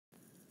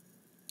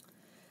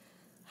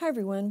Hi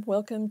everyone,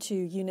 welcome to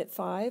Unit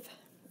 5.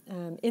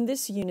 In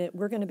this unit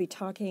we're going to be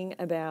talking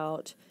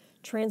about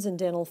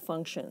transcendental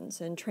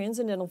functions, and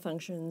transcendental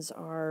functions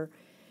are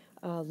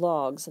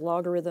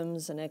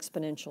logarithms and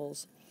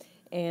exponentials.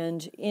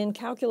 And in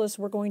calculus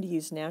we're going to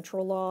use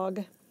natural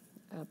log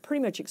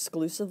pretty much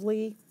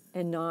exclusively,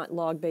 and not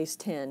log base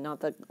 10,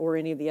 or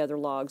any of the other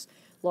logs,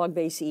 log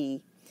base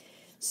e.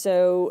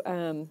 So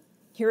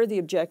here are the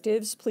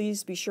objectives.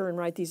 Please be sure and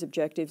write these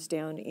objectives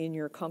down in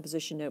your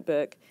composition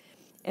notebook.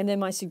 And then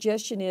my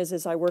suggestion is,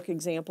 as I work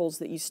examples,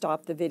 that you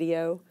stop the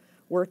video,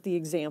 work the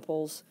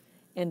examples,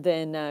 and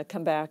then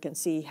come back and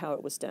see how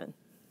it was done.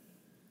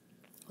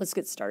 Let's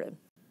get started.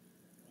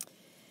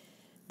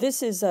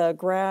 This is a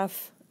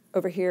graph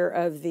over here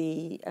of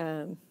the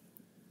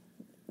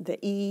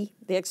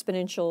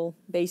exponential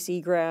base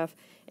e graph,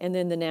 and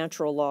then the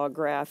natural log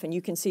graph. And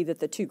you can see that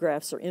the two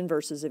graphs are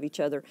inverses of each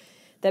other.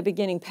 That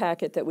beginning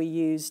packet that we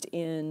used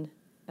in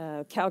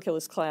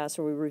calculus class,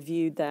 where we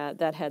reviewed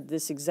that had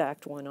this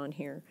exact one on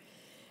here.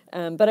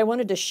 But I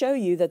wanted to show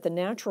you that the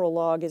natural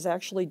log is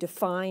actually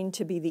defined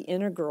to be the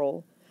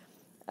integral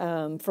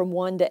from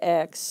 1 to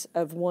x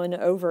of 1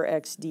 over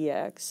x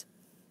dx,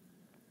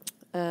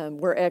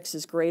 where x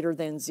is greater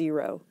than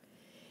 0.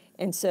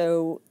 And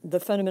so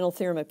the fundamental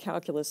theorem of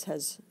calculus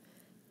has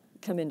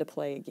come into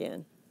play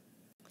again.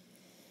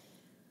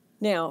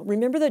 Now,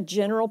 remember the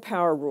general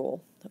power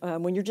rule.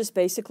 When you're just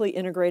basically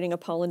integrating a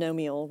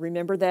polynomial,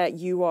 remember that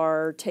you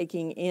are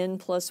taking n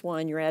plus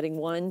 1, you're adding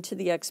 1 to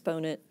the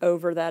exponent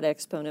over that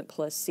exponent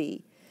plus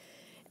c.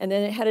 And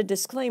then it had a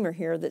disclaimer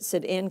here that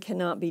said n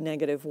cannot be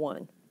negative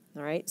 1.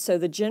 All right, so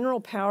the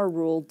general power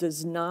rule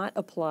does not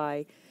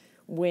apply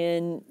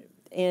when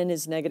n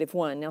is negative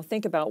 1. Now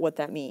think about what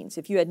that means.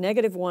 If you had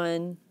negative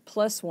 1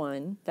 plus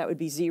 1, that would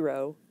be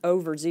 0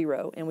 over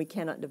 0, and we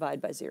cannot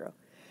divide by 0.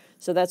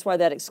 So that's why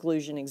that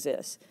exclusion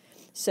exists.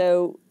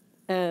 So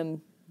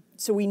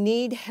we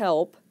need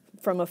help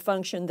from a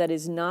function that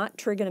is not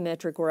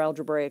trigonometric or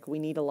algebraic. We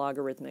need a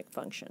logarithmic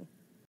function.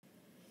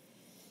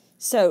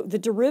 So the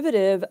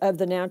derivative of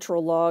the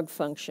natural log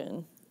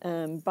function,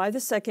 by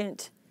the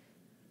second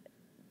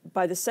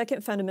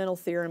fundamental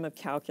theorem of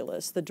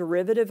calculus, the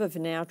derivative of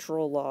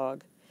natural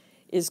log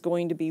is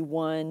going to be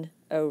 1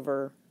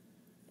 over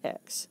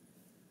x.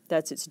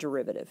 That's its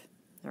derivative.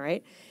 All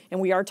right, and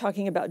we are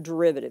talking about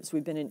derivatives.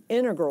 We've been in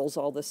integrals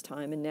all this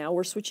time, and now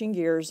we're switching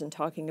gears and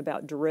talking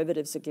about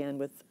derivatives again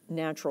with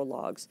natural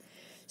logs.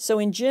 So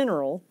in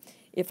general,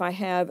 if I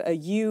have a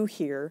u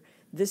here,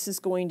 this is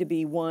going to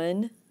be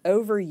 1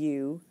 over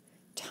u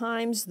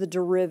times the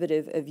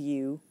derivative of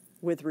u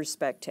with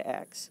respect to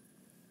x.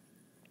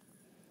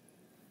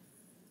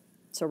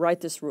 So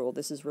write this rule.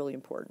 This is really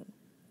important.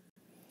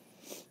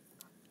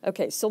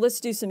 Okay, so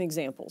let's do some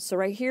examples. So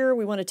right here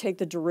we want to take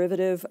the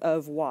derivative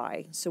of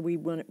y. So we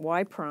want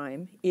y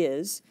prime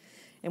is,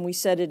 and we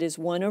said it is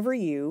 1 over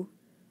u,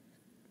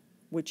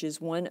 which is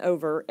 1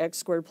 over x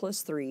squared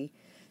plus 3,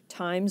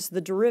 times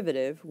the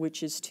derivative,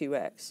 which is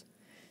 2x.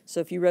 So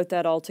if you wrote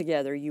that all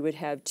together, you would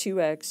have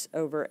 2x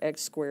over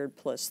x squared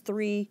plus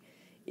 3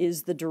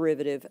 is the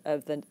derivative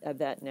of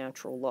that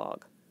natural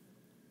log.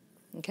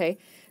 Okay,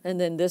 and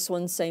then this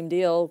one, same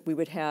deal. We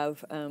would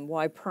have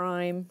y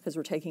prime, because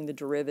we're taking the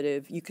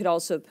derivative. You could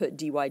also put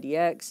dy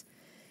dx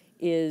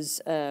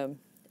is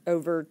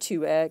over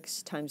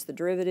 2x times the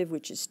derivative,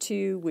 which is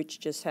 2, which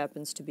just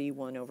happens to be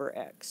 1 over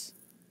x.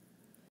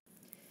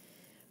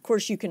 Of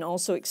course, you can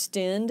also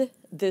extend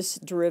this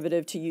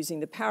derivative to using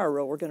the power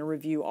rule. We're going to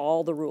review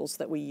all the rules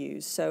that we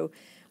use. So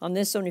on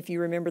this one, if you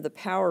remember, the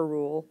power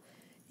rule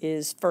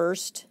is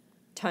first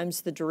times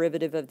the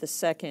derivative of the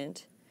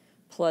second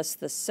plus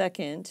the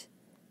second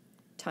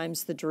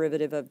times the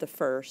derivative of the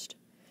first.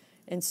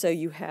 And so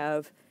you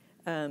have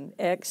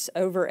x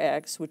over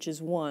x, which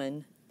is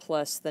 1,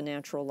 plus the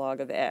natural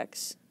log of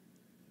x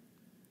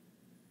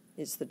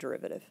is the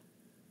derivative.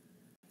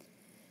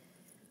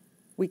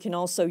 We can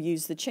also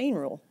use the chain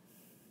rule,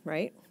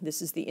 right?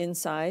 This is the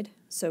inside.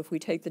 So if we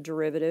take the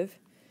derivative,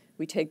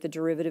 we take the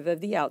derivative of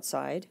the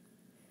outside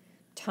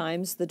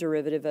times the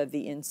derivative of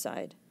the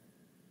inside.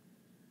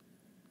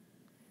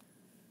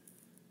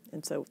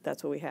 And so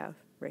that's what we have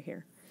right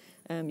here.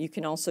 You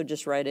can also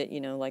just write it,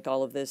 like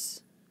all of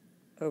this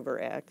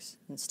over x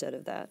instead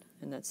of that,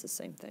 and that's the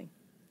same thing.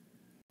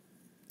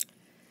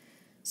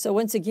 So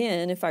once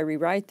again, if I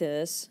rewrite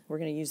this, we're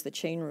going to use the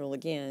chain rule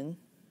again.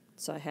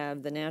 So I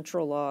have the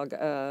natural log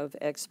of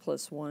x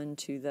plus 1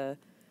 to the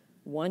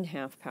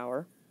 1/2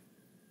 power,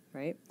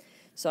 right?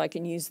 So I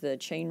can use the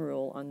chain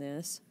rule on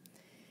this.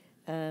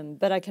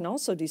 But I can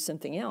also do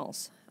something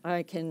else.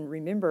 I can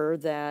remember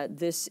that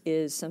this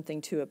is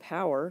something to a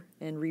power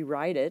and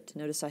rewrite it.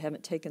 Notice I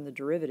haven't taken the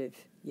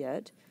derivative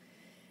yet.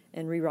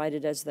 And rewrite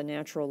it as the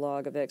natural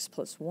log of x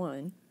plus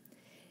 1.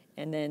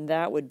 And then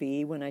that would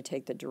be, when I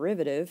take the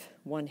derivative,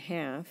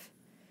 1/2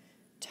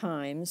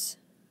 times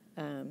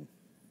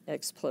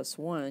x plus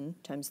 1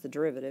 times the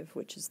derivative,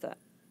 which is that.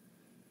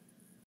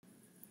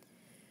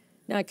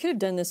 Now I could have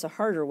done this a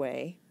harder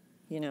way.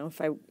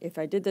 If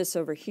I did this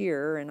over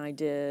here and I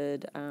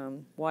did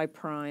y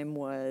prime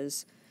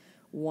was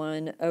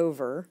 1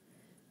 over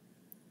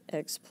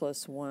x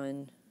plus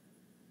 1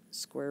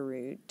 square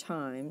root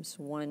times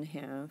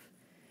 1/2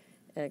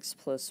 x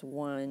plus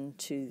 1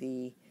 to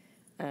the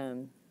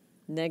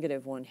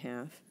negative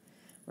 1/2,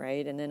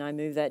 right? And then I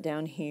move that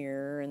down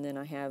here, and then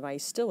I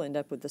still end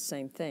up with the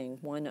same thing,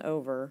 1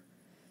 over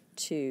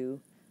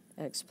 2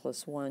 x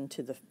plus 1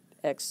 to the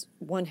x,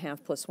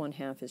 1/2 plus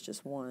 1/2 is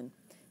just 1.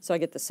 So I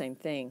get the same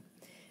thing.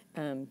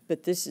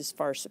 But this is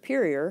far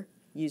superior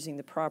using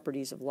the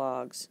properties of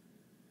logs,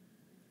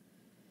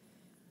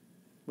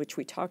 which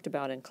we talked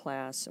about in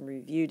class and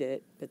reviewed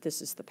it, but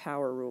this is the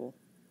power rule.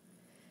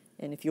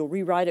 And if you'll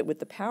rewrite it with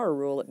the power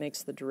rule, it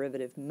makes the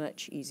derivative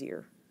much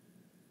easier.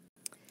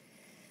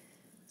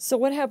 So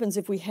what happens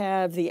if we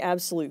have the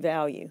absolute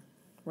value,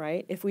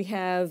 right? If we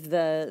have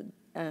the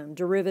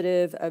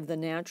derivative of the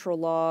natural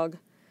log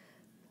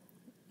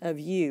of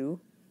u,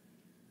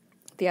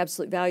 the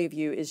absolute value of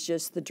u is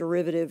just the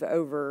derivative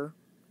over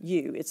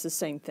u. It's the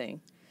same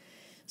thing.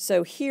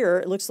 So here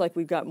it looks like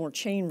we've got more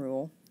chain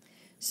rule.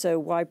 So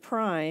y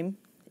prime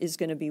is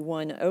going to be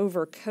 1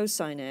 over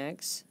cosine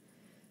x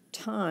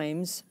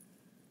times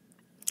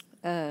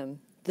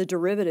the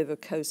derivative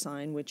of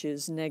cosine, which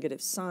is negative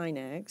sine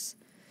x.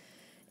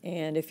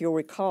 And if you'll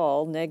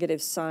recall,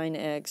 negative sine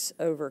x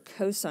over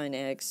cosine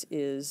x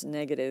is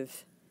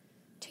negative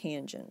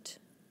tangent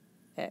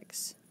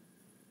x.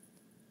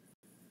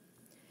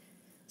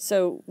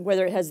 So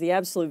whether it has the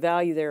absolute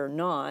value there or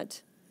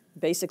not,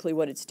 basically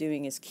what it's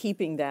doing is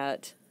keeping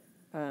that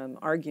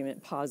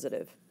argument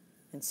positive.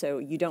 And so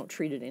you don't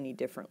treat it any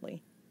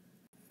differently.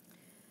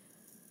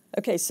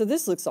 Okay, so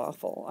this looks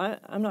awful.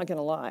 I'm not going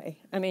to lie.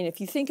 I mean,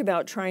 if you think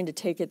about trying to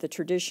take it the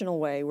traditional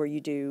way where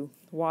you do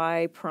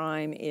y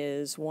prime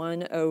is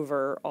 1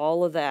 over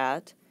all of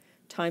that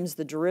times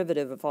the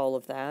derivative of all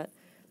of that,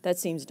 that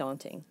seems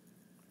daunting.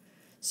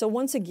 So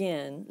once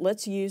again,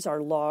 let's use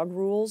our log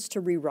rules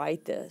to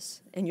rewrite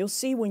this. And you'll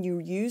see when you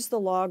use the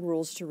log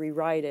rules to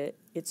rewrite it,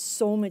 it's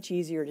so much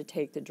easier to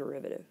take the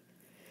derivative.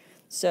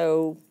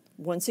 So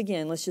once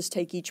again, let's just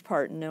take each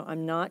part. No,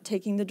 I'm not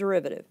taking the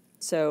derivative.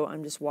 So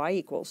I'm just y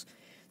equals.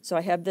 So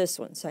I have this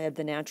one. So I have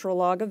the natural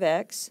log of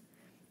x.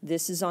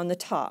 This is on the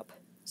top.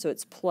 So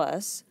it's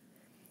plus.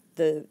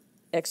 The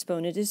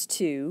exponent is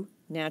 2.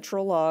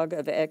 Natural log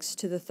of x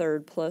to the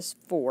third plus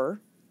 4.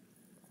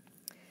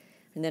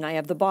 And then I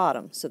have the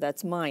bottom. So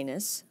that's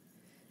minus.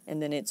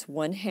 And then it's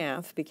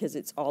 1/2 because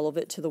it's all of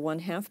it to the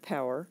 1/2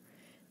 power.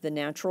 The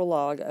natural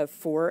log of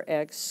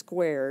 4x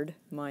squared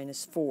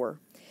minus 4.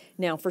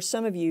 Now, for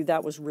some of you,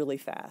 that was really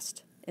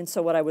fast. And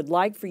so what I would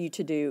like for you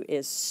to do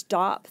is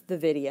stop the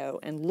video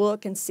and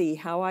look and see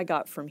how I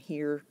got from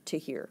here to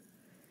here.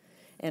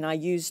 And I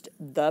used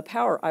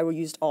I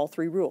used all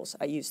 3 rules.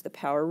 I used the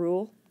power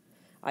rule,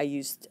 I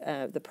used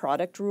the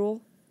product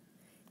rule,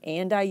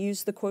 and I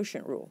used the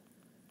quotient rule.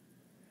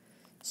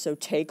 So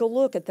take a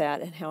look at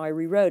that and how I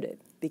rewrote it,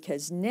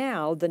 because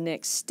now the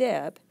next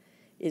step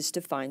is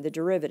to find the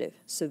derivative.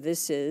 So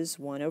this is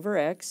 1 over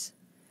x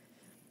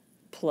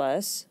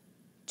plus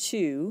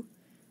 2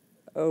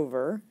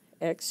 over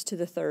x to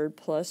the third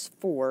plus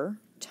 4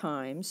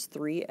 times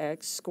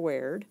 3x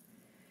squared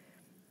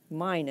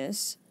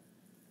minus,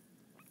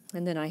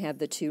 and then I have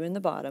the 2 in the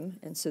bottom,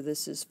 and so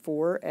this is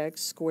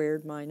 4x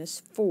squared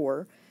minus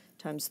 4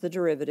 times the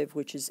derivative,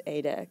 which is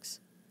 8x,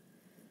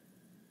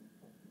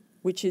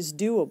 which is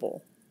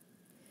doable.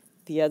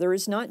 The other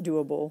is not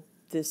doable.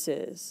 This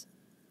is.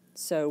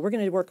 So we're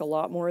going to work a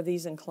lot more of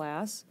these in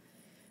class,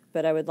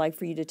 but I would like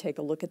for you to take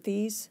a look at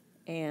these.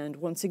 And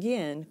once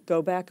again,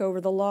 go back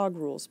over the log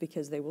rules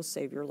because they will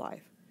save your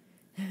life.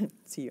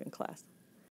 See you in class.